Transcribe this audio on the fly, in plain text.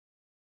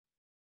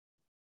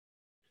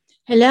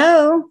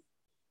Hello,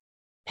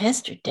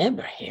 Pastor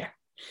Deborah here,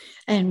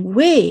 and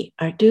we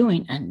are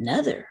doing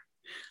another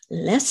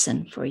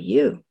lesson for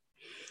you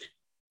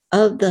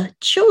of the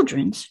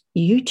children's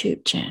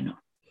YouTube channel.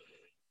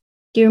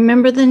 Do you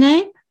remember the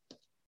name?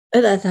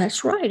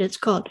 That's right. It's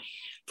called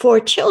For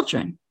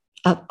Children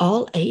of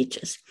All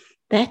Ages.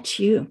 That's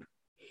you.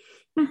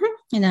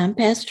 And I'm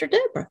Pastor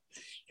Deborah,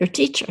 your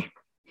teacher.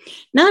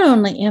 Not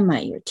only am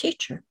I your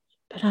teacher,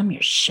 but I'm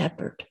your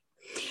shepherd.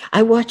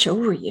 I watch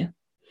over you.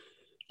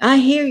 I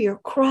hear your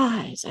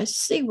cries. I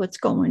see what's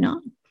going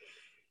on.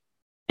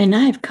 And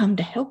I've come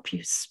to help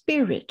you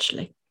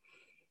spiritually.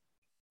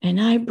 And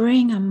I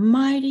bring a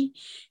mighty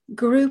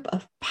group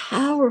of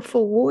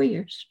powerful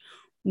warriors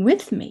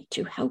with me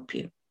to help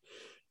you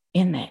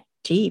in that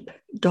deep,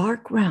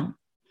 dark realm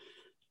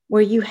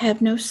where you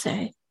have no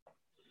say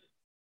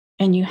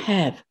and you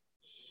have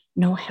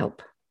no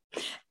help.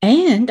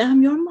 And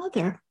I'm your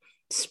mother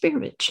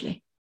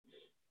spiritually.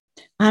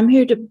 I'm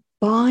here to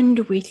bond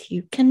with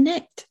you,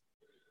 connect,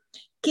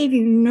 give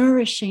you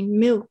nourishing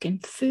milk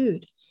and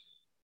food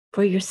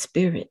for your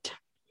spirit,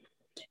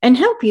 and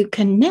help you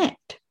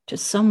connect to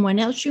someone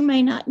else you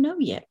may not know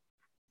yet,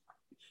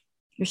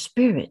 your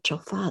spiritual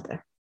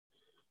father.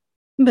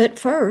 But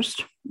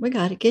first, we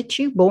got to get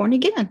you born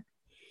again.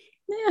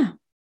 Yeah.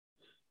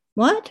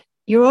 What?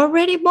 You're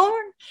already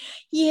born?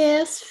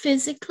 Yes,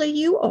 physically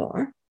you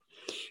are.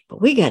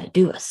 But we got to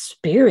do a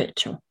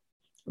spiritual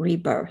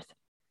rebirth.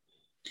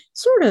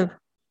 Sort of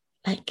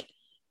like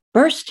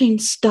bursting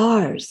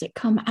stars that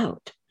come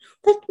out.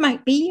 That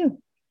might be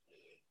you.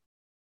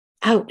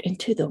 Out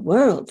into the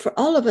world for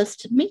all of us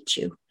to meet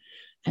you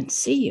and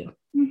see you.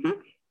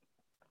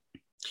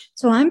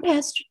 So I'm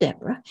Pastor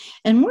Deborah,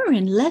 and we're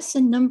in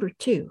lesson number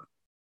 2.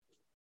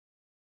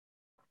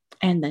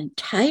 And the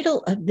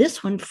title of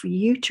this one for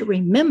you to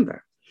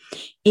remember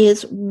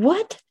is,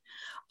 what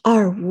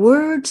are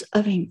words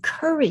of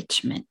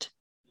encouragement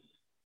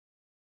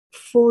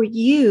for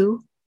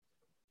you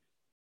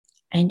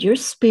and your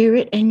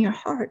spirit and your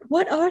heart?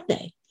 What are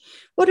they?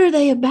 What are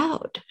they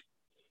about?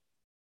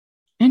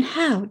 And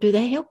how do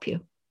they help you?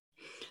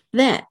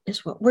 That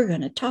is what we're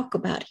going to talk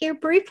about here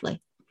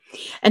briefly.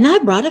 And I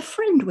brought a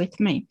friend with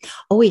me.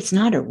 Oh, he's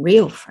not a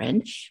real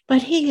friend,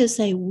 but he is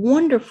a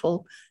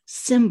wonderful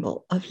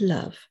symbol of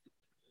love.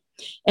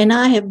 And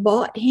I have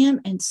bought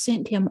him and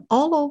sent him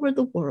all over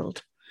the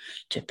world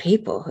to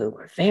people who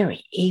were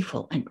very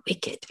evil and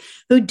wicked,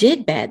 who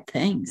did bad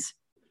things,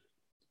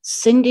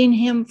 sending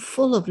him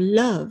full of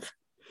love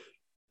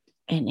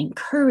and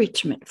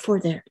encouragement for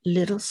their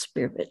little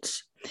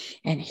spirits.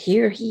 And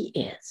here he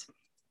is.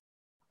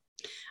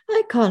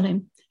 I call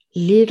him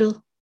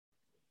Little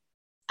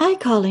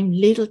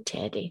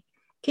Teddy.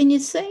 Can you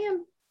see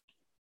him?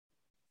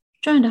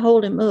 Trying to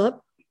hold him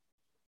up,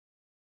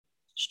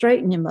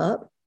 straighten him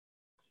up.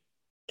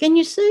 Can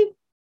you see?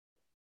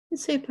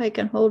 Let's see if I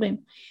can hold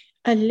him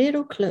a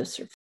little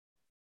closer.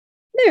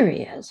 There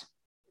he is.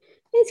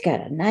 He's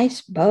got a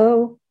nice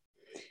bow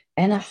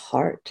and a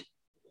heart.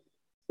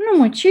 And I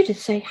want you to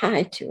say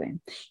hi to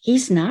him.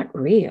 He's not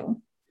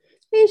real.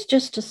 He's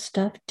just a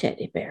stuffed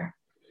teddy bear.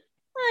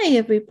 Hi,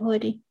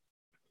 everybody.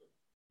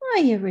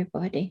 Hi,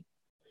 everybody.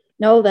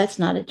 No, that's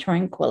not a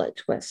tranquilla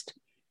twist.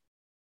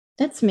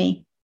 That's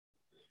me.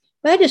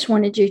 But I just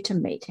wanted you to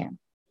meet him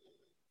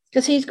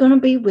because he's going to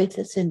be with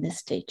us in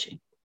this teaching.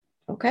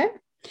 Okay?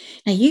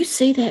 Now, you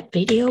see that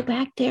video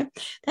back there?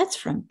 That's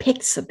from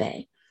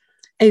Pixabay,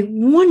 a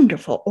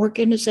wonderful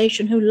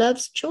organization who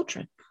loves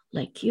children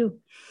like you.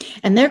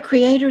 And their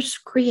creators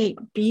create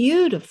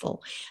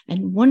beautiful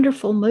and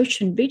wonderful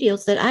motion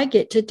videos that I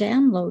get to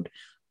download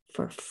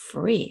for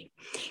free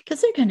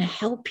because they're going to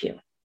help you.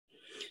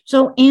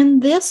 So in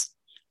this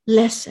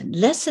lesson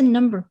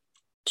number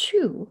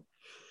 2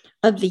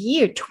 of the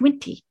year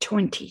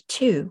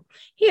 2022,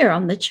 here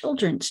on the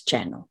Children's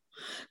Channel,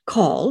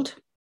 called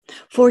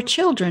For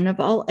Children of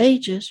All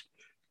Ages,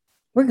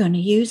 we're going to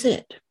use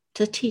it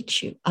to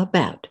teach you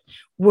about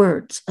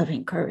words of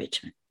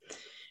encouragement.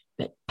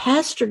 But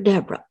Pastor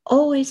Deborah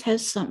always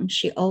has something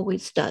she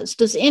always does.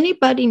 Does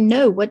anybody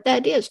know what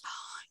that is?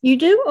 You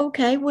do?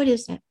 Okay, what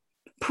is that?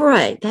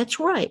 Pray. That's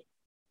right.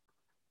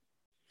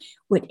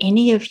 Would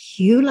any of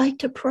you like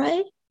to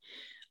pray?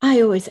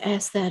 I always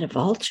ask that of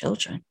all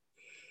children.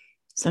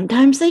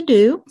 Sometimes they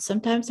do.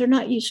 Sometimes they're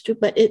not used to.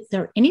 But if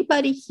there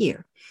anybody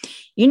here,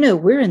 you know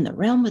we're in the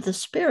realm of the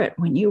spirit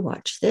when you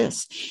watch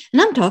this.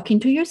 And I'm talking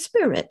to your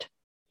spirit.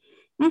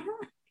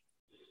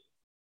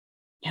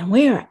 And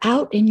we are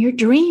out in your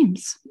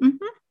dreams.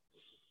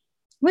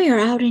 We are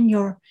out in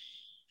your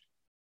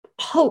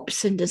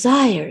hopes and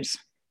desires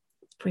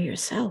for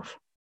yourself.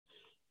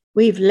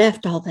 We've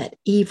left all that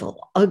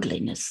evil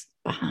ugliness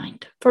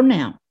behind for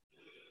now.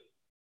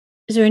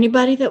 Is there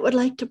anybody that would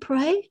like to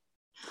pray?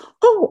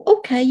 Oh,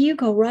 okay, you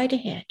go right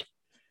ahead.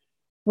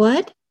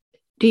 What?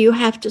 Do you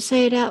have to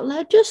say it out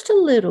loud? Just a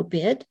little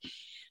bit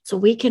so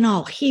we can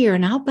all hear,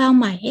 and I'll bow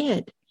my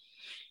head.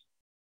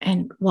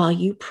 And while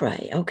you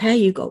pray, okay,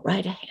 you go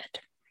right ahead.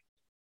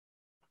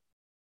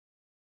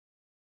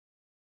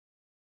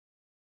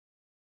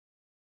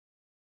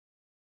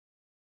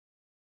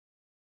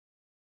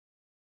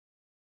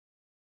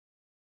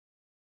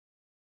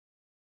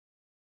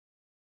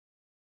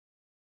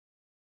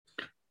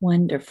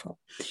 Wonderful.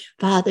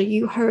 Father,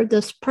 you heard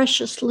this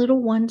precious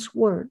little one's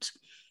words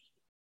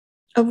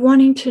of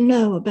wanting to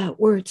know about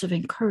words of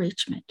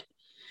encouragement,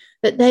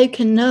 that they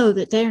can know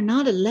that they are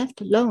not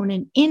left alone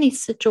in any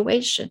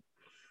situation,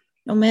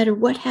 no matter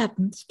what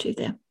happens to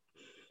them,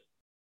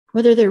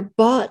 whether they're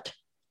bought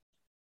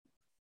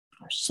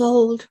or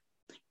sold,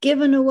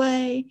 given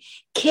away,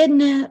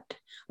 kidnapped,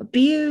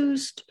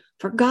 abused,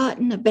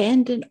 forgotten,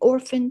 abandoned,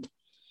 orphaned,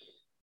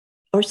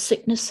 or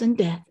sickness and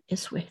death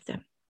is with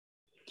them.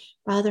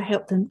 Father,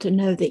 help them to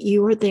know that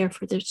you are there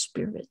for their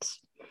spirits,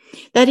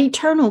 that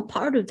eternal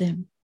part of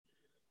them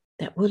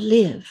that will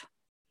live,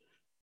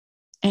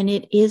 and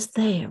it is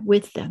there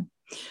with them.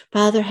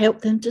 Father,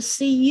 help them to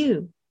see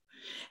you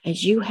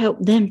as you help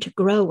them to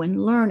grow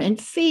and learn and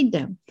feed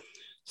them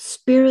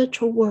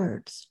spiritual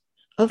words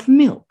of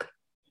milk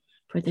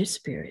for their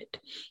spirit.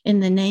 In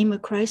the name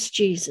of Christ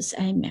Jesus,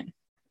 amen.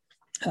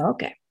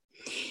 Okay,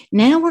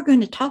 now we're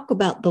going to talk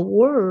about the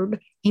word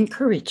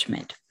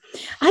encouragement.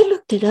 I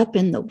looked it up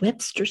in the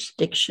Webster's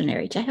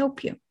Dictionary to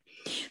help you.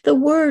 The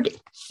word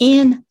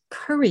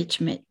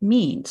encouragement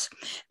means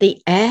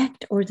the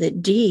act or the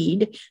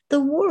deed, the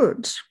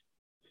words,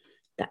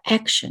 the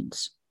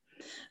actions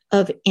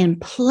of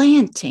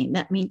implanting.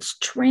 That means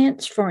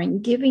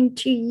transferring, giving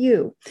to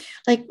you.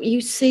 Like you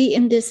see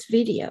in this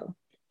video,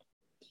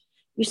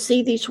 you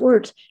see these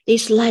words,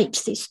 these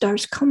lights, these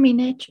stars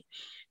coming at you.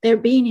 They're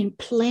being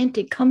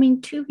implanted,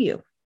 coming to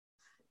you,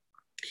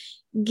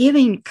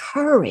 giving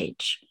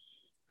courage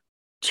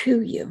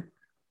to you.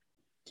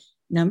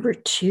 Number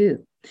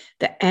 2,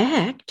 the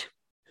act,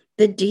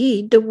 the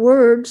deed, the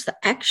words, the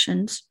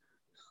actions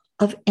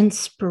of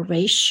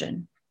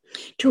inspiration,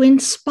 to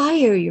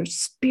inspire your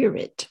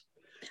spirit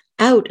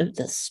out of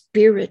the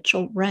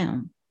spiritual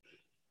realm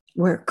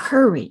where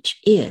courage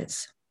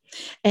is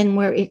and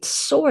where its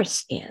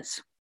source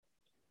is.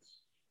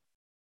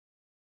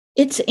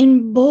 It's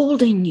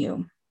emboldening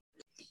you,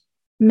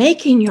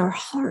 making your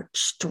heart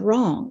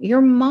strong,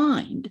 your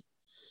mind,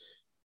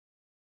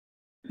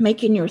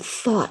 making your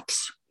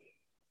thoughts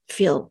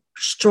feel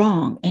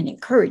strong and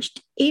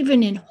encouraged,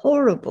 even in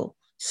horrible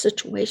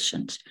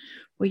situations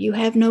where you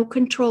have no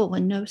control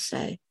and no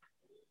say.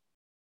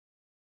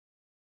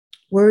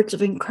 Words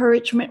of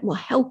encouragement will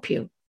help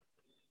you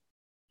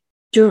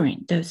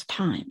during those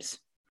times.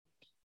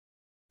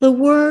 The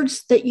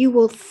words that you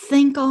will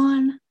think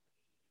on,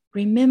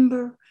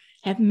 remember,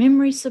 have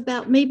memories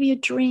about, maybe a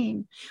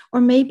dream, or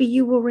maybe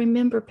you will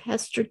remember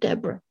Pastor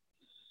Deborah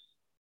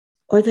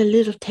or the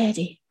little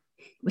Teddy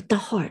with the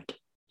heart.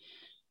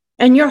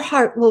 And your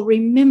heart will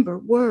remember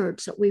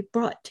words that we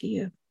brought to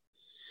you.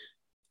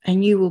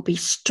 And you will be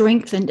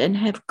strengthened and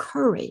have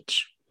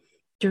courage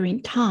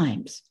during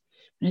times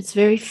when it's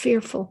very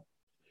fearful,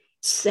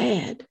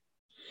 sad.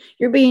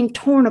 You're being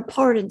torn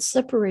apart and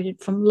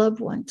separated from loved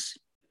ones.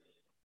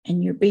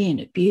 And you're being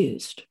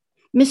abused,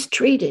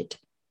 mistreated,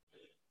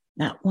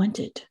 not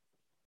wanted.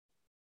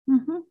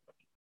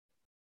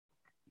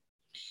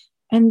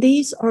 And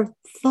these are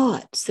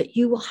thoughts that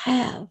you will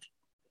have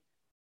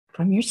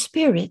from your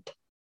spirit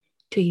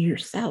to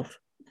yourself.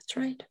 That's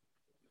right.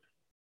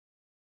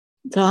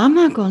 So I'm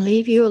not going to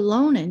leave you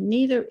alone, and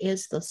neither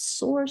is the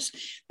source,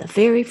 the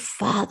very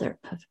Father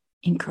of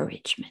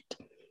encouragement.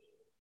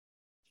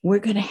 We're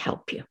going to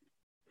help you.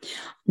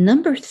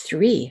 Number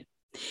 3,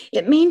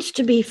 it means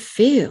to be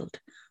filled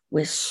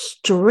with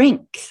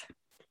strength,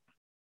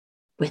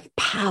 with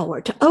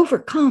power, to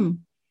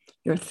overcome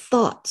your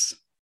thoughts,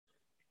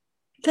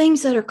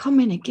 things that are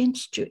coming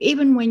against you,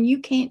 even when you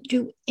can't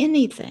do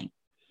anything.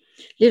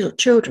 Little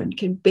children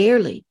can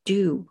barely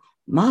do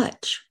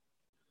much.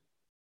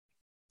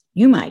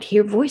 You might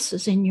hear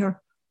voices in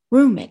your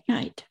room at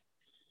night.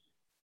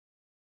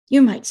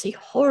 You might see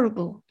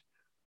horrible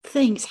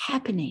things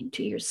happening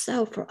to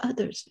yourself or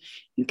others.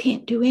 You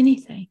can't do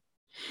anything.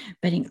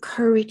 But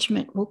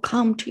encouragement will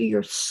come to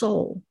your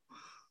soul,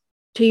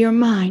 to your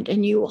mind,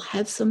 and you will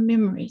have some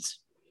memories,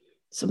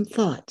 some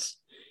thoughts,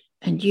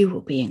 and you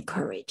will be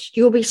encouraged.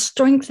 You will be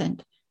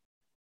strengthened,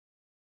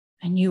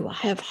 and you will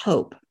have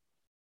hope.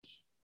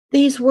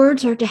 These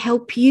words are to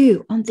help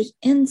you on the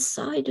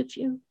inside of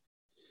you.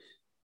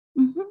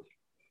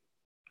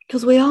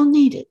 Because we all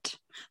need it.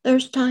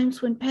 There's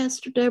times when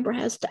Pastor Deborah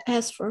has to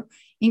ask for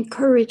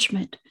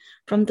encouragement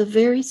from the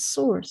very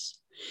source.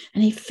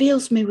 And he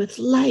fills me with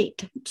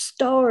light,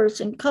 stars,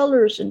 and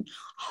colors, and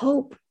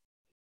hope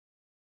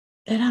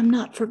that I'm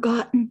not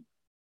forgotten.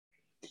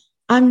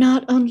 I'm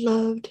not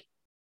unloved.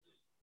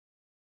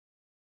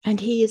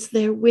 And he is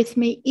there with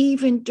me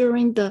even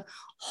during the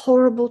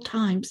horrible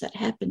times that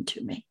happened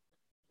to me.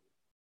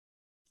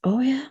 Oh,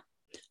 yeah.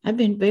 I've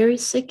been very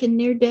sick and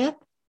near death.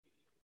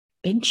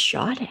 Been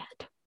shot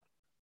at.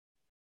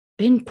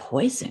 Been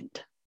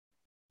poisoned.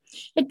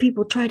 Had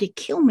people try to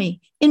kill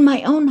me in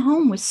my own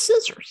home with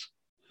scissors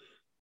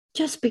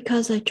just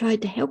because I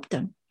tried to help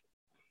them.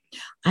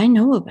 I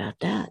know about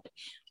that.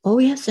 Oh,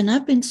 yes, and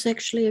I've been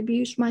sexually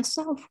abused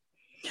myself.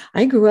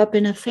 I grew up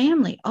in a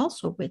family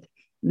also with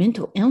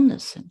mental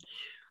illness and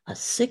a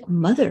sick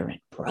mother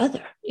and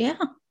brother. Yeah.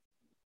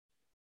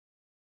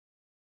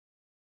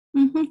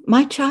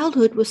 My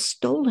childhood was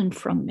stolen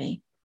from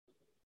me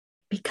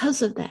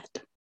because of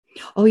that.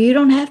 Oh, you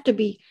don't have to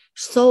be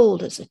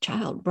sold as a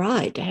child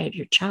bride to have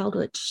your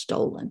childhood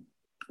stolen,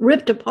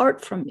 ripped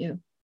apart from you.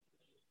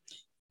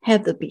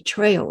 Have the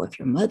betrayal of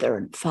your mother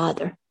and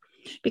father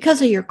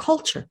because of your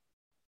culture.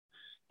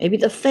 Maybe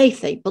the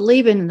faith they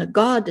believe in and the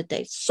God that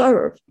they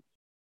serve.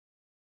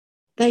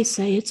 They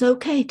say it's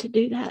okay to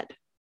do that.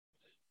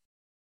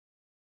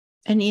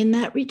 And in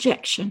that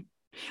rejection,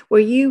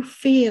 where you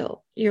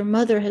feel your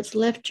mother has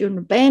left you and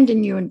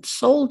abandoned you and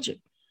sold you,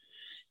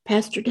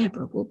 Pastor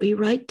Deborah will be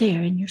right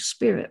there in your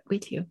spirit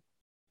with you.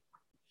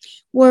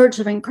 Words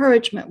of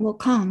encouragement will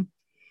come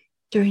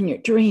during your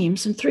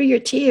dreams and through your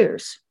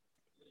tears.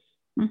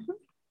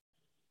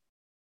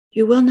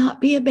 You will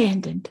not be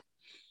abandoned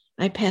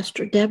by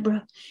Pastor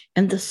Deborah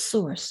and the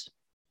source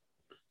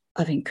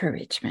of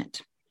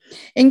encouragement.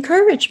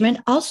 Encouragement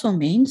also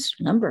means,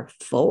 number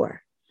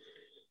 4,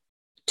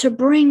 to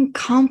bring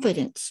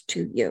confidence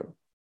to you,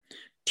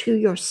 to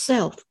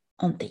yourself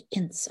on the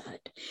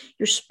inside.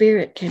 Your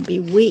spirit can be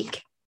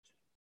weak,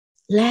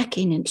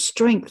 lacking in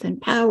strength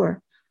and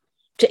power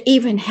to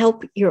even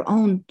help your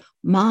own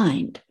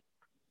mind.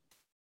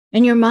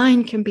 And your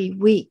mind can be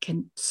weak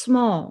and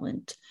small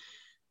and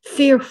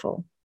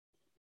fearful.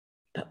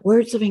 But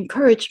words of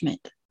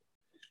encouragement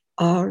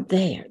are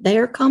there. They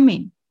are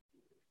coming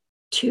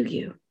to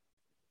you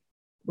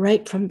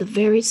right from the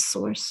very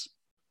source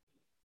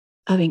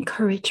of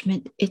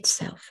encouragement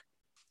itself.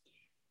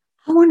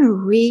 I want to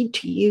read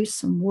to you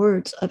some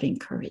words of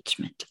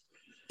encouragement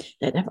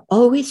that have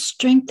always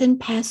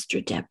strengthened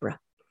Pastor Deborah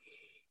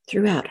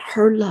throughout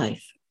her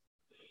life,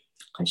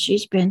 because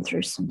she's been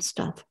through some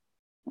stuff.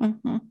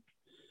 It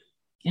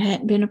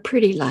hadn't been a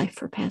pretty life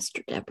for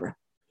Pastor Deborah.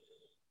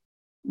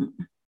 There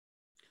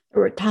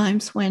were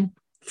times when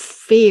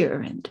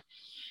fear and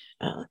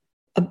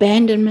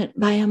abandonment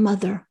by a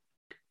mother,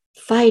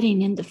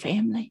 fighting in the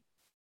family,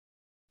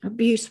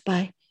 abuse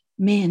by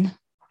men.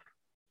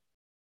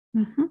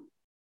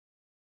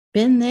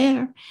 Been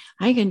there.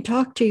 I can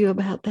talk to you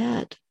about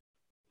that.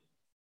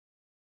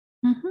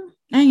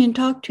 I can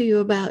talk to you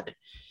about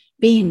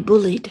being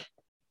bullied.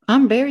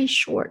 I'm very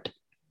short.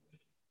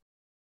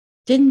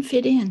 Didn't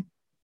fit in.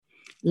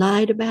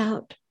 Lied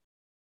about.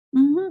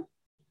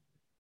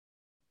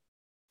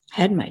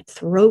 Had my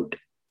throat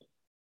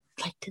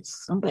like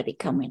this. Somebody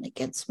coming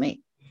against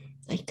me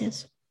like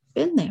this.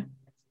 Been there.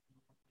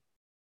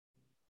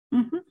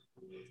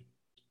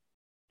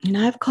 And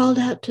I've called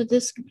out to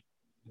this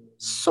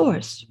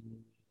source,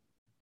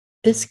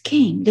 this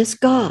King, this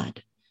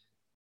God,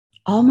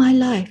 all my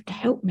life to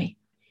help me.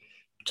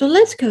 So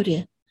let's go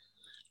to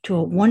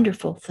a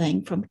wonderful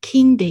thing from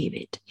King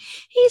David.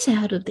 He's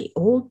out of the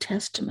Old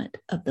Testament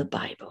of the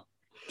Bible.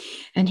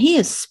 And he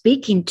is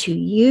speaking to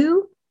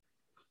you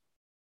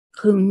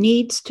who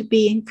needs to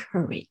be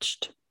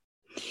encouraged.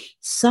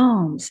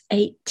 Psalms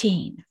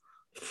 18,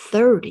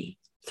 30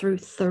 through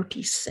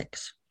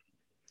 36.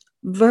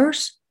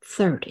 Verse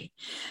 30.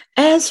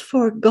 As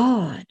for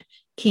God,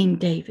 King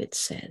David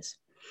says,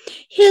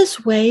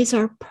 his ways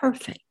are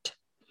perfect.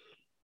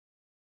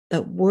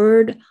 The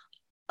word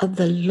of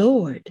the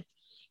Lord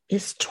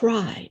is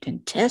tried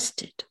and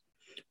tested,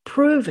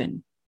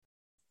 proven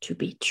to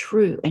be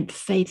true and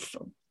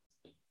faithful.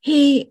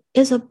 He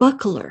is a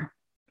buckler,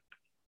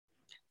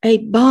 a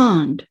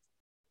bond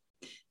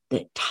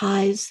that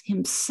ties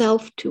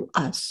himself to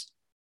us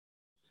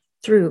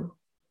through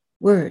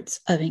words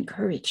of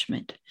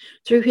encouragement,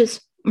 through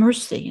his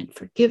mercy and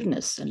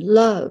forgiveness and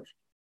love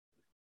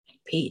and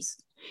peace.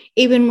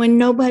 Even when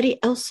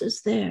nobody else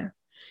is there,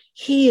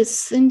 he is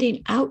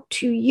sending out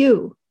to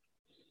you,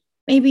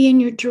 maybe in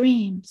your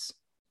dreams,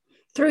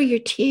 through your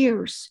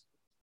tears,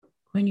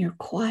 when you're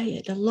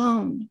quiet,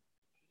 alone,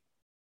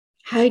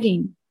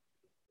 hiding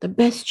the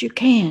best you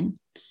can,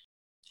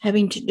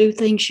 having to do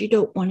things you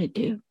don't want to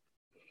do,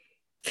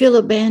 feel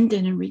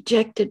abandoned and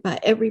rejected by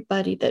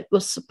everybody that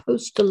was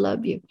supposed to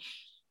love you.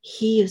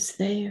 He is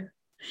there.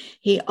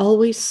 He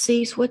always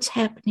sees what's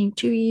happening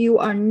to you. You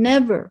are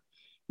never,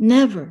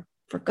 never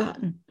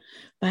forgotten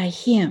by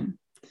him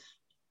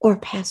or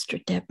Pastor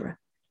Deborah.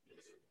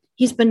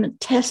 He's been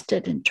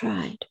tested and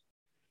tried.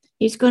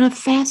 He's going to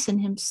fasten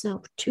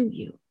himself to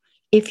you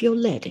if you'll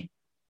let him.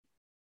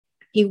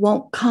 He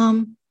won't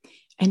come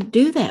and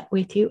do that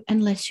with you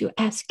unless you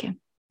ask him.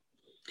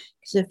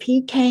 Because if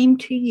he came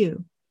to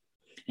you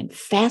and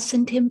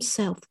fastened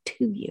himself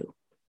to you,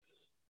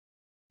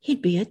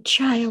 he'd be a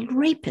child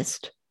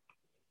rapist.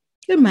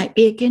 It might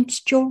be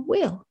against your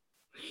will.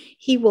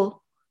 He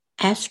will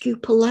ask you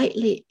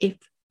politely if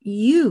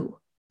you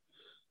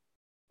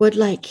would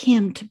like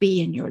him to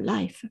be in your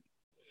life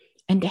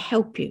and to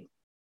help you,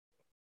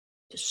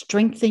 to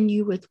strengthen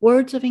you with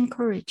words of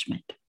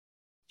encouragement.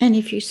 And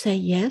if you say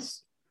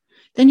yes,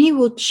 then he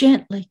will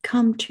gently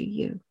come to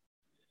you.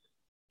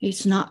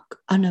 He's not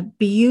an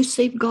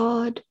abusive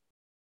God.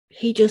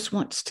 He just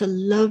wants to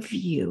love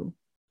you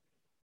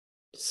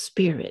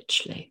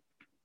spiritually.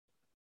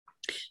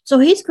 So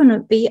he's going to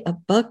be a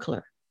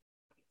buckler,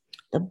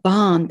 the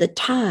bond, the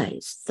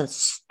ties, the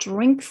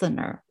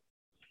strengthener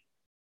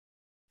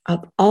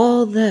of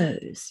all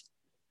those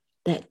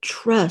that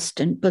trust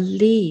and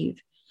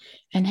believe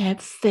and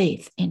have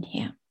faith in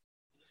him.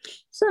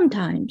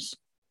 Sometimes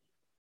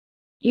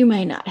you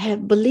may not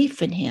have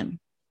belief in him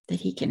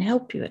that he can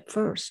help you at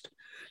first.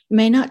 You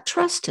may not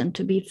trust him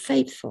to be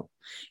faithful.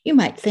 You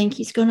might think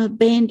he's going to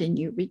abandon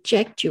you,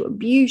 reject you,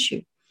 abuse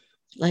you,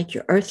 like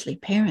your earthly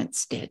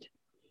parents did.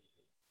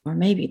 Or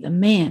maybe the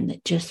man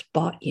that just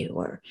bought you,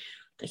 or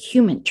the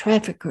human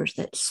traffickers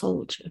that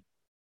sold you.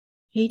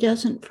 He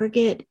doesn't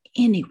forget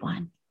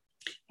anyone.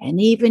 And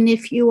even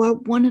if you are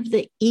one of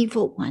the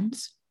evil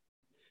ones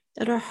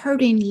that are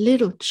hurting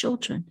little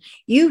children,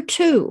 you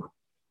too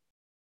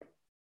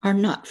are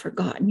not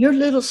forgotten. Your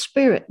little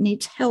spirit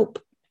needs help.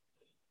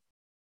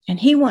 And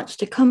he wants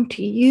to come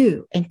to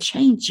you and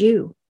change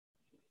you.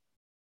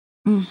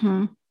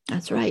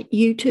 That's right,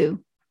 you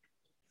too.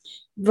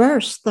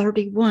 Verse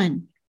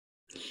 31.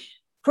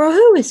 For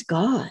who is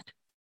God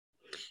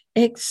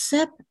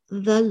except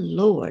the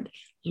Lord?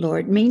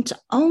 Lord means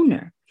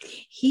owner.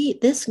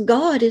 This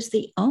God is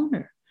the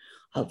owner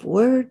of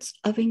words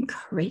of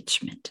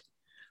encouragement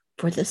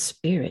for the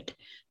spirit,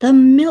 the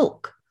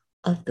milk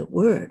of the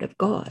word of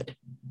God,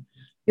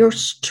 your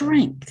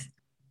strength,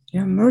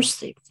 your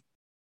mercy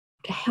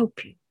to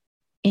help you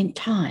in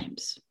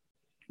times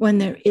when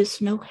there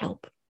is no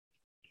help.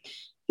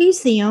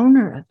 He's the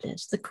owner of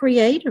this, the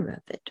creator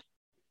of it.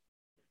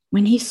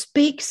 When he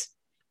speaks,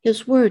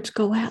 his words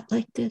go out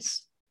like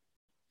this.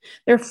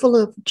 They're full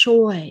of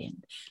joy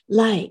and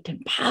light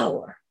and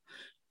power.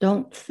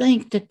 Don't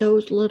think that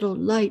those little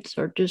lights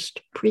are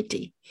just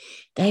pretty.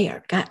 They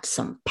are got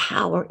some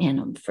power in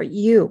them for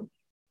you.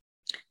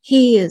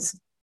 He is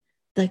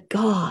the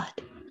God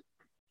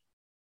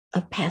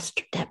of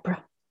Pastor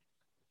Deborah,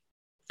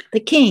 the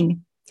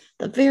King,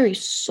 the very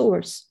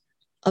source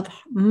of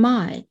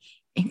my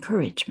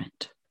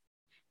encouragement.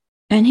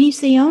 And he's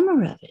the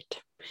owner of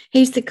it.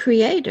 He's the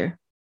creator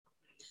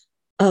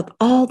of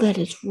all that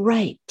is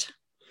right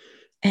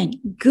and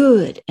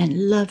good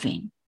and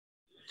loving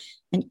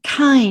and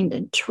kind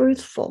and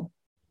truthful,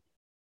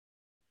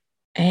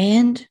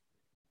 and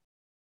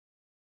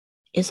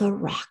is a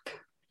rock.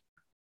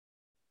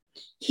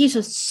 He's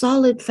a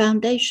solid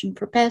foundation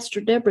for Pastor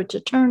Deborah to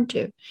turn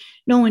to,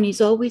 knowing he's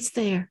always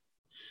there.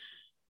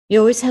 He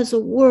always has a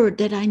word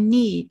that I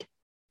need.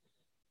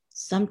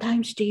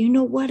 Sometimes, do you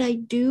know what I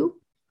do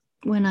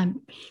when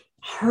I'm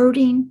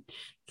hurting,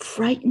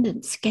 frightened,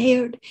 and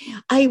scared?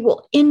 I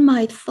will, in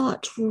my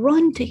thoughts,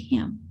 run to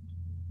him,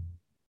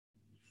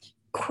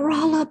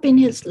 crawl up in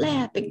his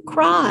lap and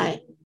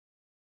cry,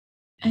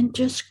 and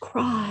just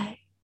cry,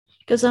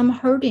 because I'm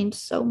hurting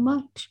so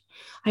much.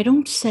 I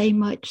don't say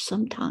much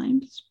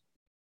sometimes.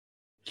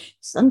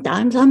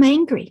 Sometimes I'm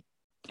angry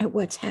at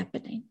what's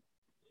happening.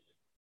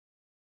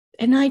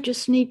 And I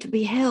just need to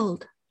be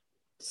held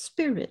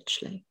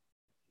spiritually.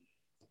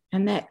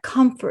 And that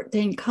comfort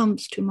then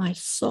comes to my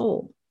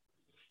soul.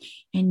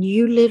 And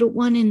you little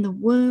one in the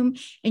womb,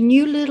 and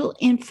you little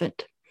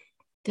infant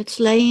that's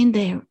laying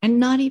there and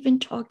not even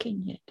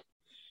talking yet,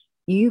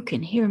 you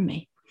can hear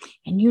me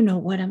and you know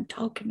what I'm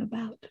talking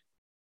about.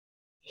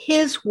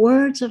 His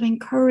words of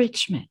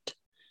encouragement.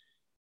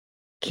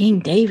 King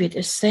David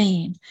is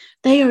saying,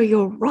 they are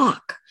your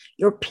rock,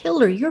 your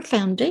pillar, your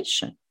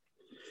foundation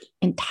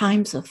in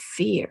times of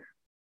fear.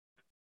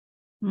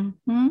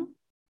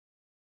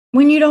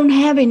 When you don't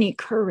have any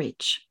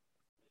courage,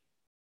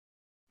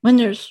 when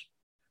there's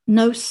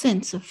no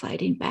sense of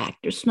fighting back,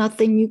 there's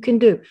nothing you can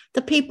do.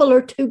 The people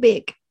are too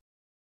big.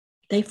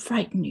 They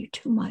frighten you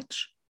too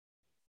much.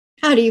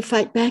 How do you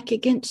fight back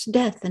against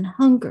death and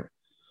hunger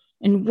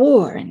and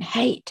war and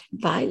hate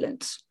and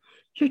violence?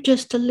 You're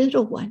just a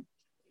little one.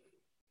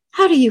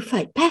 How do you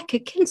fight back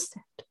against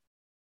that?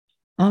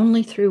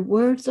 Only through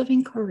words of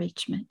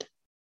encouragement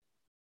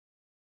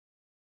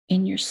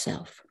in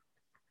yourself.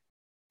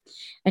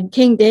 And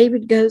King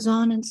David goes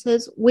on and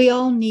says, we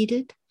all need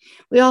it.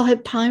 We all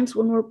have times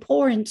when we're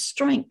poor in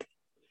strength.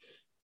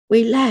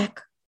 We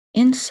lack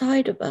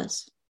inside of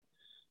us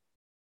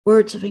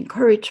words of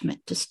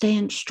encouragement to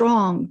stand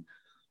strong,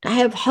 to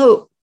have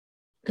hope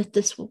that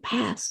this will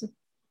pass.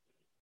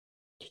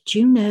 Did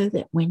you know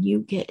that when you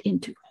get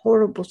into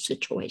horrible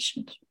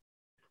situations,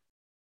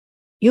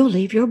 you'll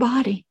leave your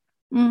body?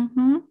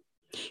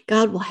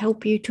 God will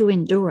help you to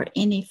endure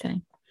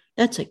anything.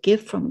 That's a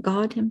gift from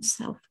God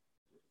himself.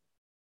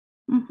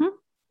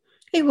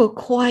 He will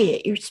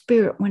quiet your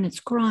spirit when it's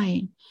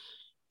crying,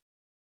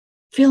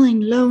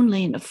 feeling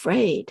lonely and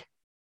afraid.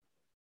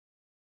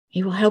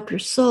 He will help your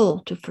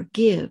soul to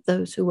forgive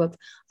those who have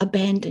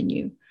abandoned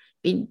you,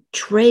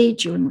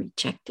 betrayed you and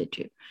rejected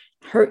you,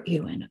 hurt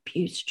you and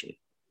abused you.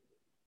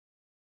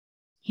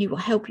 He will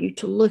help you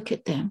to look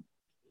at them,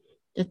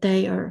 that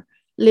they are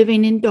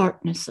living in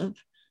darkness of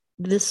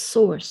this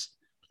source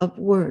of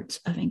words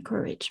of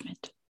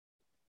encouragement.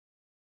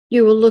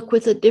 You will look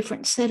with a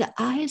different set of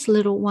eyes,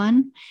 little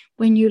one,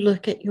 when you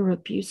look at your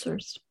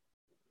abusers.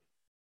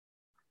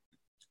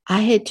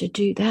 I had to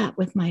do that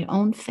with my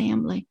own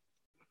family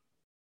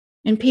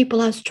and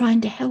people I was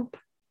trying to help.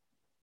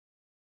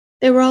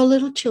 They were all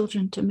little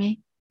children to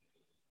me.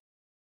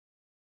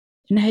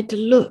 and I had to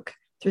look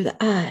through the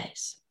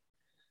eyes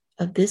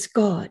of this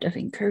God of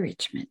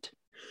encouragement.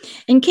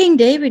 And King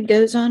David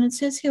goes on and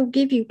says he'll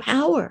give you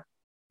power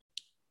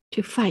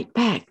to fight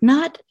back,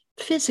 not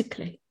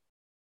physically,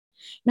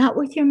 not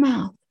with your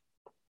mouth,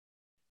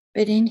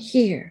 but in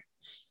here,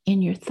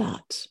 in your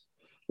thoughts,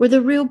 where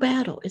the real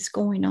battle is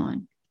going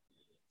on.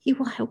 He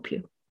will help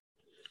you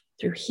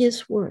through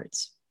his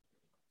words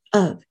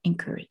of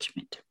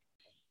encouragement.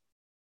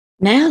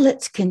 Now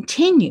let's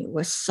continue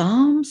with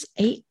Psalms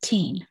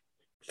 18,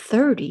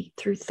 30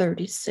 through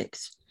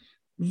 36,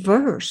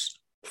 verse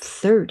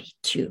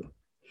 32.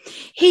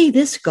 He,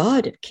 this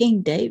God of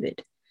King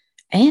David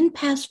and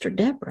Pastor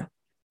Deborah,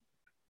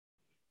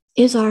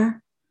 is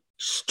our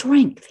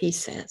strength, he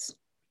says,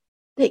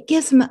 that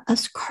gives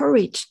us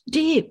courage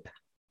deep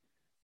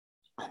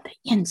on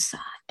the inside,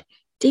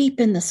 deep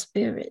in the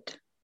spirit,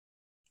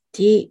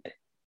 deep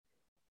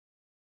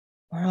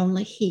where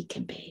only he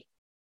can be.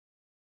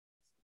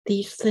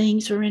 These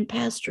things are in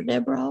Pastor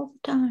Deborah all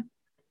the time.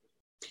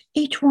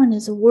 Each one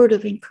is a word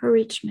of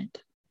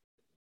encouragement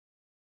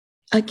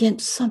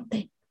against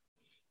something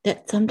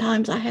that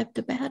sometimes I have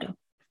to battle.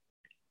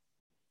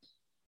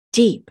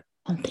 Deep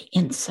on the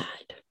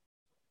inside.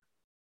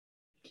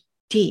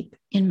 Deep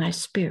in my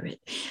spirit.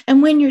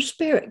 And when your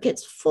spirit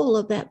gets full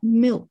of that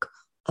milk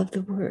of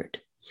the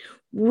word,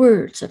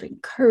 words of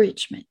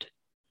encouragement,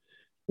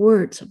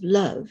 words of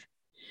love,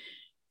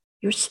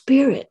 your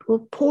spirit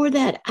will pour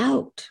that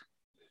out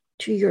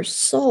to your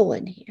soul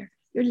in here,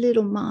 your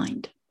little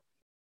mind.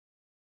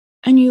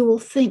 And you will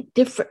think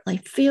differently,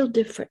 feel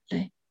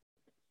differently.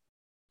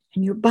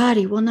 And your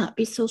body will not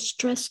be so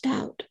stressed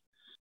out,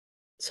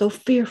 so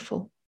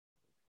fearful,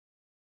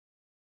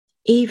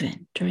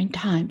 even during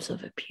times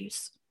of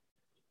abuse.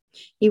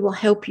 He will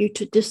help you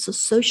to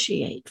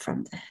disassociate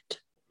from that.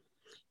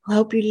 He'll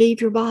help you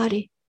leave your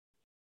body.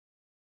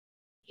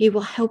 He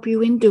will help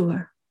you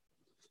endure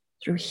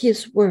through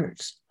his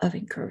words of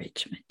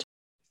encouragement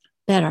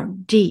that are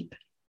deep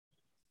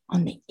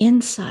on the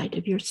inside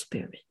of your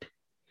spirit,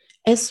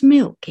 as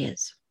milk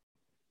is.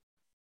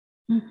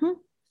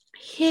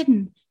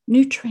 Hidden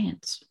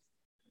nutrients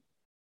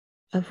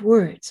of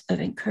words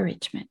of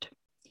encouragement.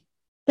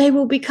 They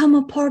will become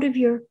a part of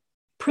your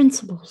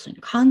principles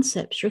and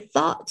concepts, your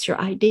thoughts, your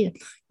ideas,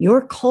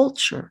 your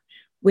culture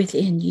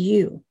within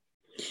you.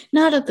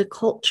 Not of the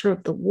culture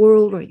of the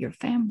world or your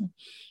family.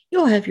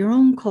 You'll have your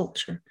own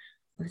culture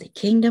of the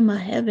kingdom of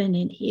heaven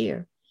in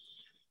here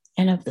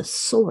and of the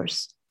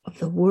source of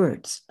the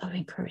words of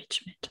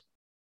encouragement.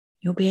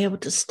 You'll be able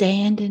to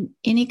stand in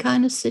any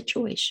kind of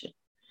situation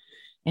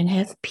and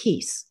have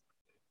peace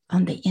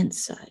on the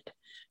inside,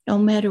 no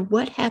matter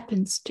what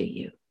happens to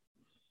you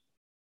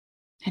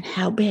and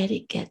how bad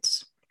it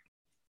gets.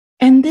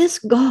 And this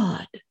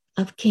God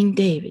of King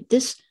David,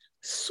 this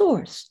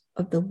source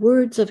of the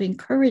words of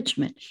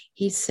encouragement,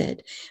 he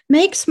said,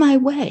 makes my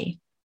way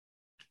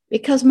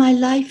because my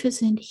life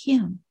is in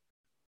him.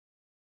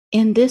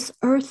 In this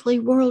earthly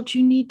world,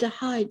 you need to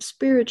hide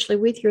spiritually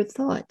with your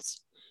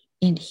thoughts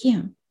in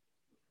him.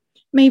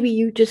 Maybe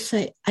you just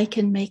say, I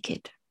can make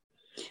it.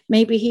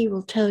 Maybe he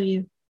will tell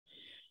you,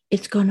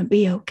 it's going to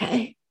be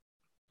okay.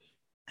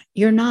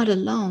 You're not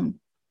alone.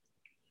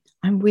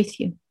 I'm with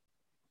you.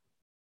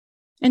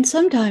 And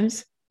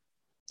sometimes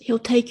he'll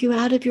take you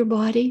out of your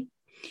body,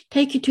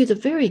 take you to the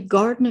very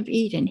Garden of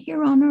Eden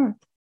here on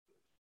earth,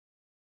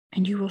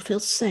 and you will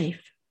feel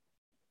safe.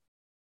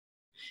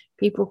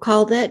 People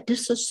call that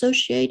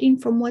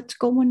disassociating from what's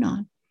going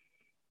on.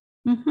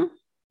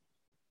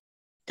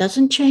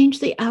 Doesn't change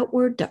the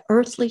outward, the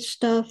earthly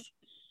stuff,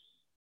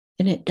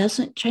 and it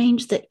doesn't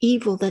change the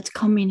evil that's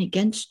coming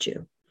against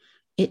you.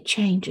 It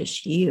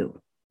changes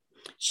you,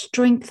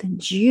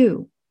 strengthens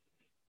you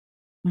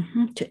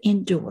to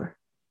endure.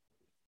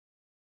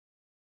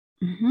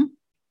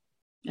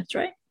 That's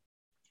right.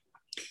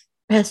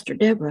 Pastor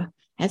Deborah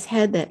has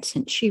had that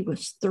since she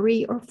was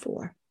 3 or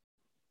 4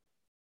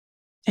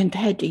 and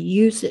had to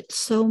use it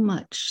so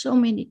much, so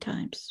many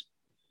times,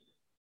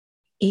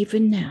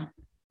 even now.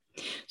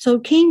 So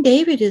King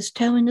David is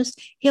telling us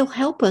he'll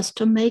help us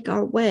to make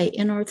our way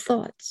in our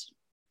thoughts.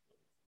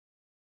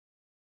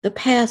 The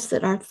path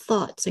that our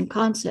thoughts and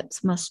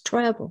concepts must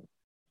travel.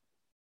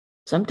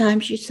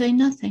 Sometimes you say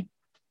nothing.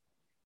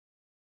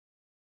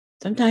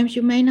 Sometimes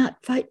you may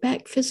not fight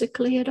back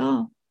physically at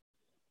all.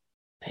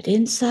 But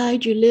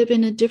inside you live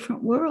in a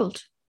different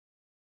world.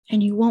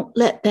 And you won't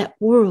let that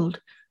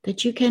world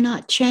that you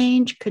cannot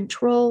change,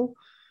 control,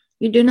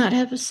 you do not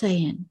have a say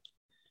in,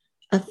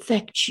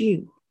 affect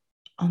you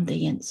on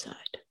the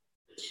inside.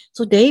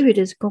 So David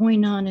is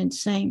going on and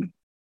saying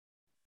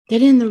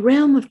that in the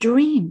realm of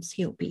dreams,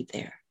 he'll be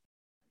there.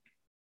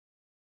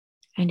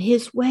 And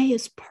his way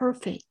is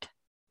perfect.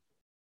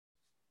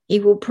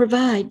 He will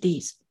provide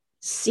these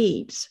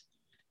seeds,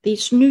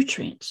 these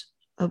nutrients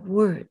of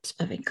words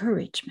of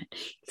encouragement,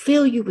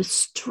 fill you with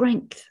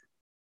strength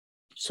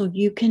so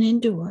you can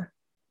endure,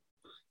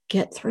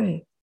 get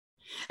through.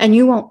 And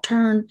you won't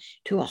turn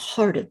to a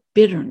heart of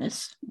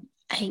bitterness,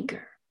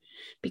 anger,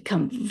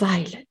 become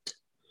violent,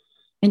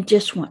 and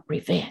just want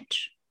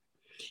revenge.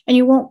 And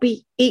you won't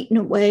be eaten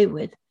away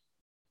with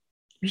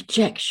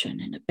rejection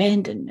and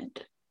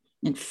abandonment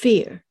and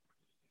fear.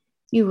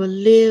 You will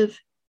live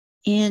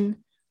in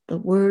the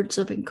words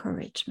of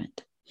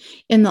encouragement,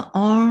 in the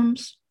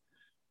arms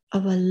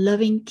of a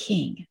loving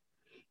King,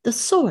 the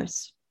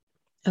source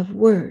of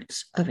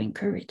words of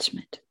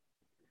encouragement.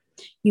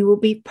 You will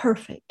be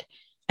perfect.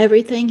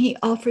 Everything he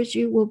offers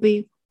you will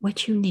be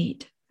what you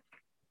need.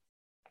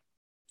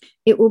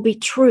 It will be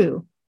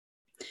true,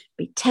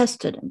 be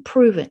tested and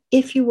proven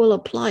if you will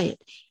apply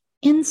it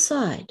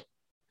inside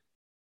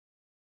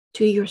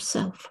to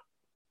yourself.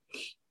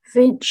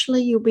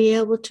 Eventually, you'll be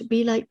able to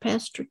be like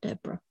Pastor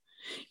Deborah.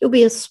 You'll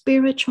be a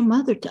spiritual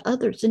mother to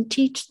others and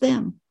teach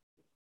them.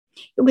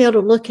 You'll be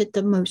able to look at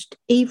the most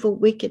evil,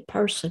 wicked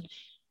person.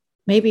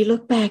 Maybe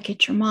look back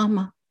at your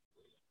mama.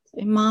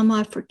 Say, Mama,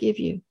 I forgive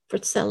you for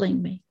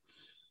selling me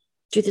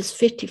to this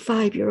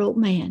 55-year-old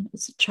man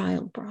as a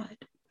child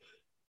bride.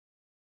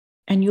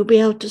 And you'll be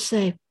able to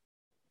say,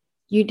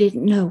 you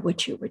didn't know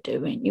what you were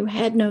doing. You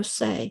had no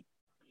say.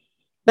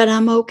 But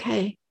I'm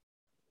okay.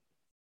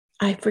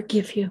 I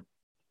forgive you.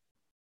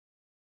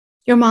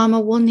 Your mama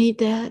will need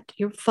that.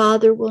 Your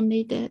father will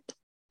need that.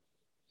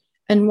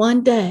 And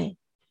one day,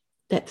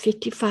 that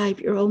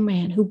 55-year-old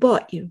man who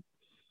bought you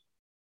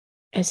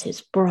as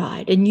his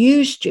bride and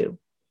used you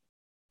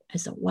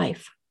as a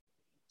wife,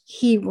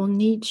 he will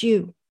need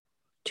you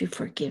to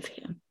forgive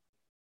him.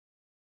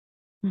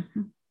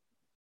 Mm-hmm.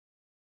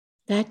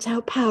 That's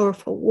how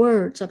powerful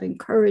words of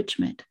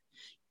encouragement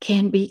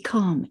can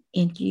become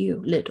in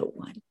you, little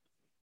one.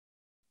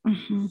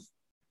 Mm-hmm.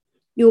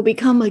 You'll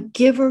become a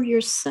giver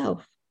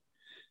yourself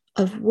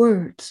of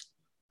words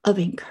of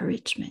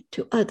encouragement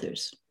to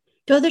others,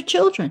 to other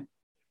children,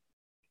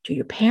 to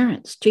your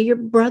parents, to your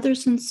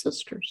brothers and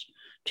sisters,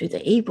 to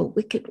the evil,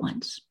 wicked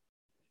ones.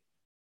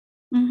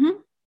 Mm-hmm.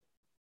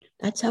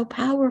 That's how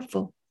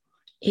powerful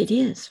it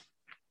is.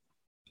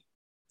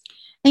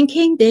 And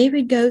King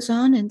David goes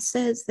on and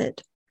says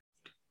that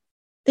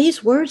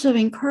these words of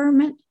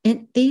encouragement,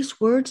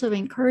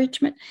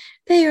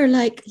 they are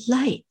like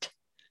light.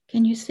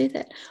 Can you see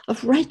that?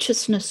 Of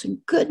righteousness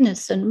and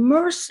goodness and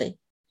mercy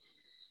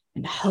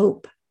and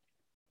hope,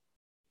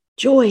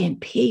 joy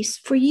and peace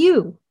for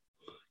you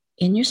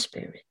in your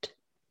spirit,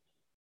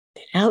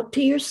 and out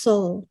to your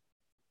soul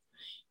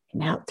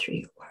and out through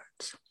your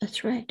words.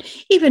 That's right.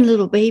 Even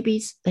little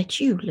babies, that's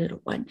you,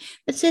 little one,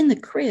 that's in the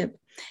crib,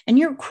 and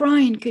you're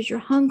crying because you're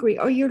hungry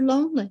or you're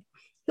lonely.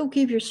 He'll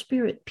give your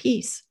spirit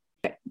peace.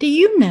 Do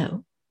you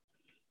know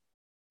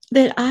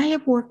that I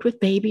have worked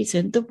with babies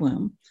in the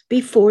womb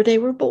before they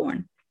were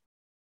born?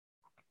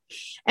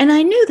 And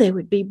I knew they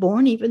would be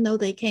born even though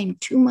they came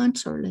 2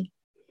 months early.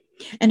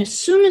 And as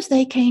soon as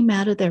they came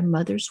out of their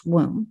mother's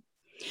womb,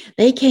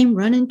 they came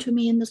running to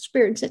me in the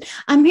spirit and said,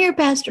 I'm here,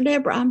 Pastor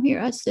Deborah, I'm here.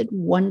 I said,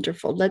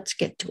 wonderful, let's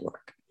get to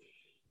work.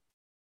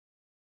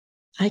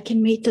 I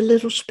can meet the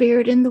little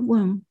spirit in the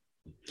womb.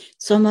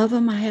 Some of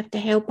them I have to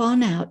help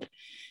on out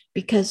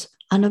because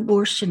an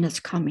abortion is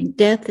coming,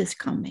 death is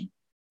coming.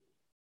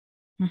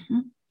 Mm-hmm.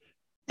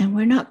 And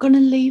we're not going to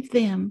leave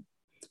them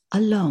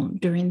alone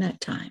during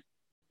that time.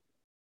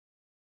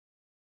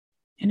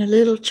 And a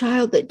little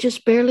child that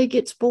just barely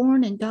gets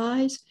born and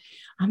dies,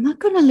 I'm not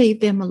going to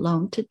leave them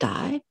alone to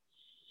die.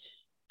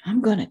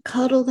 I'm going to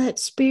cuddle that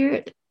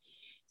spirit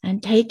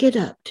and take it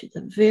up to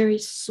the very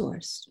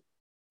source,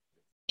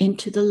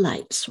 into the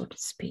light, so to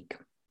speak.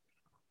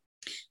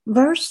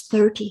 Verse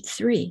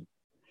 33,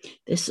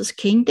 this is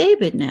King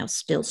David now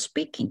still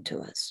speaking to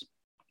us.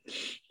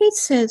 He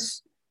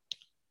says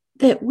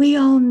that we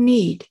all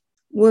need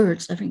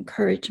words of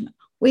encouragement.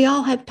 We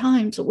all have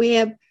times that we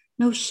have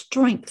no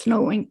strength,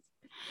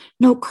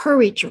 no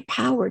courage or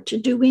power to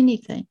do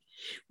anything.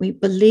 We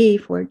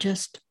believe we're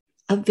just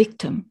a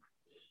victim.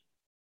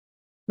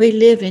 We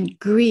live in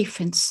grief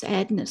and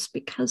sadness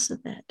because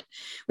of that.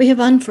 We have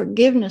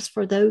unforgiveness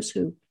for those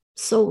who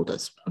sold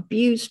us,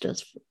 abused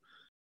us,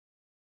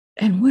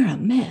 and we're a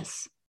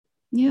mess.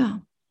 Yeah.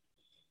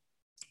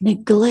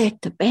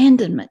 Neglect,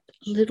 abandonment,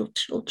 little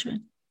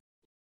children.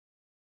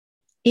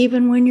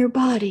 Even when your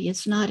body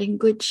is not in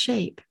good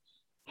shape,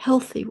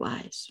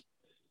 healthy-wise,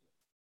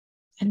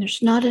 and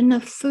there's not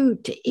enough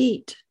food to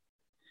eat,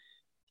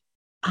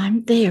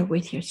 I'm there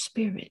with your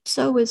spirit.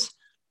 So is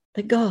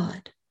the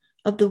God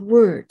of the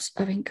words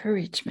of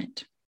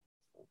encouragement.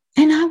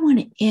 And I want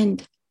to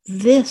end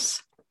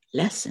this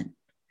lesson.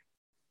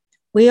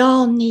 We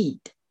all need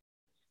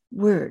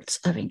words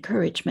of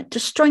encouragement to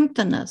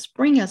strengthen us,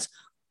 bring us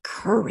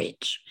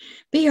courage,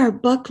 be our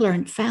buckler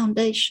and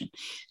foundation.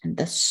 And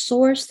the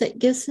source that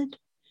gives it,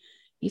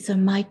 he's a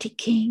mighty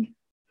King,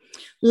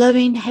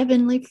 loving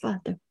Heavenly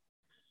Father.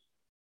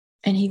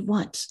 And he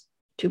wants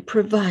to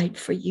provide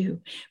for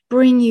you,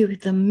 bring you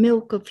the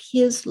milk of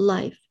his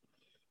life,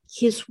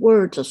 his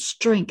words of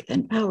strength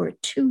and power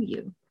to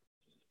you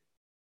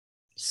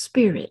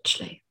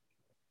spiritually.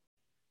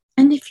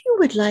 And if you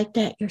would like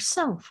that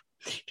yourself,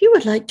 if you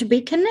would like to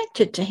be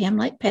connected to him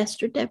like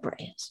Pastor Deborah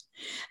is,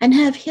 and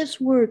have his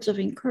words of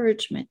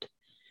encouragement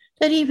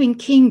that even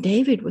King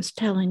David was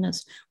telling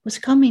us was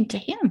coming to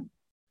him,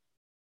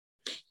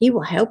 He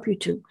will help you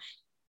to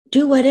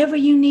do whatever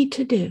you need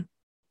to do.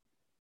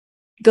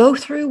 Go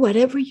through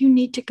whatever you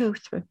need to go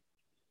through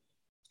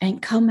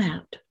and come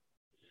out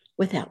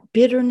without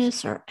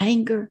bitterness or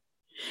anger.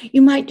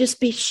 You might just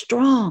be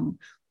strong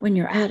when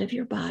you're out of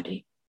your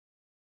body.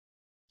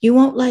 You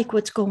won't like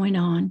what's going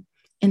on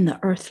in the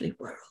earthly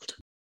world.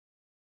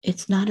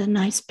 It's not a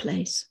nice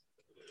place.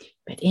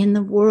 But in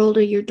the world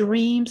of your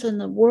dreams and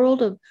the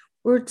world of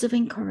words of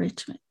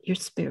encouragement, your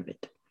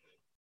spirit,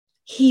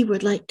 he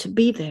would like to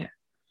be there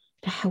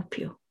to help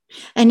you.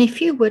 And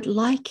if you would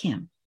like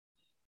him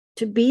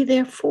to be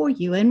there for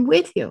you and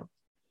with you,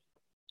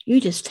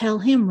 you just tell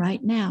him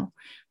right now,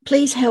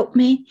 please help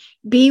me,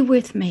 be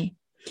with me,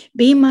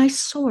 be my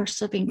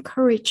source of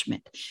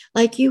encouragement,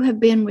 like you have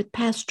been with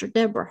Pastor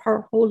Deborah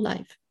her whole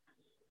life.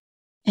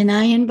 And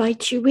I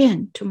invite you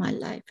into my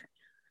life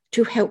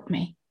to help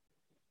me.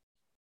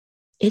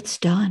 It's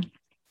done.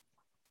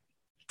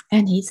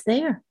 And he's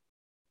there.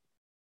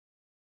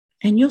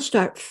 And you'll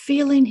start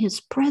feeling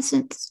his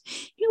presence.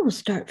 You will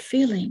start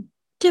feeling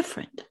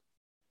different.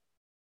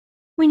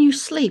 When you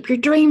sleep, your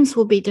dreams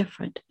will be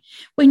different.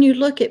 When you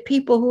look at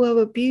people who have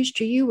abused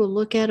you, you will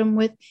look at them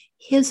with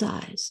his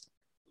eyes.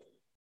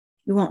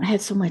 You won't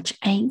have so much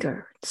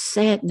anger,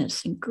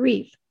 sadness, and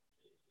grief.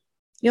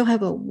 You'll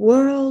have a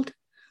world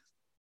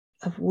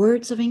of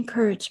words of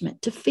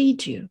encouragement to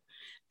feed you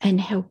and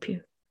help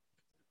you.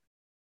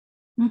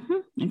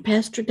 And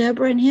Pastor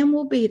Deborah and him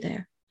will be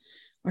there.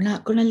 We're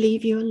not going to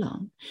leave you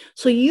alone.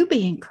 So you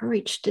be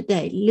encouraged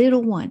today,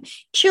 little one,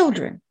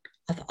 children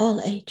of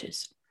all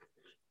ages.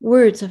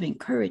 Words of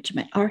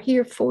encouragement are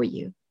here for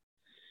you.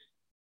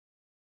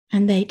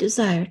 And they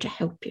desire to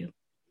help you.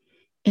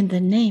 In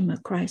the name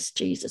of Christ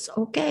Jesus.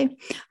 Okay,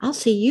 I'll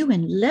see you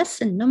in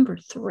lesson number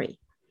 3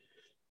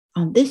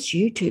 on this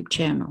YouTube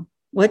channel.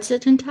 What's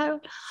it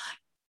entitled?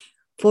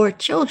 For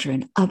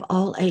children of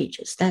all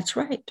ages. That's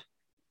right.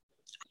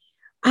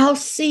 I'll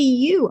see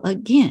you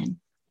again.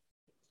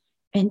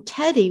 And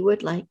Teddy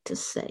would like to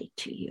say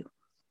to you,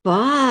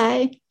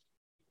 bye.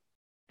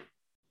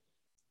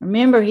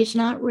 Remember, he's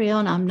not real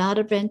and I'm not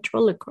a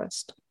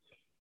ventriloquist.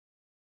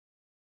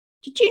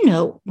 Did you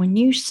know when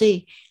you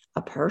see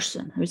a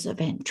person who's a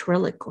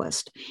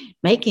ventriloquist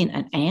making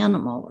an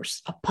animal or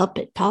a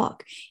puppet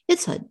talk,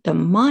 it's a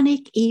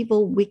demonic,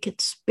 evil,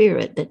 wicked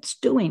spirit that's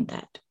doing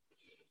that.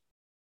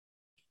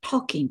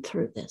 Talking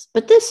through this.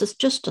 But this is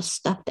just a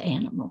stuffed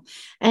animal.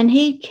 And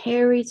he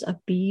carries a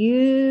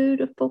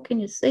beautiful, can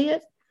you see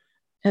it?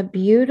 A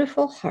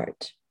beautiful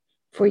heart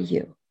for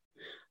you.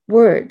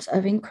 Words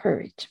of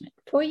encouragement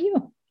for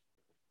you.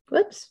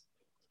 Whoops.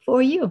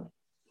 For you.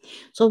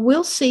 So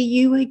we'll see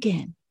you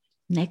again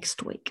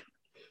next week.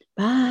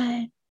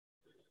 Bye.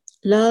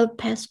 Love,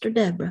 Pastor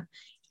Deborah,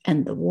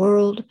 and the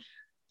world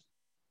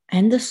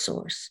and the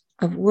source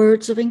of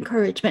words of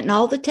encouragement and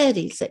all the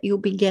teddies that you'll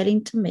be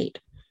getting to meet.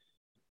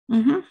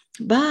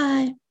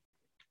 Bye.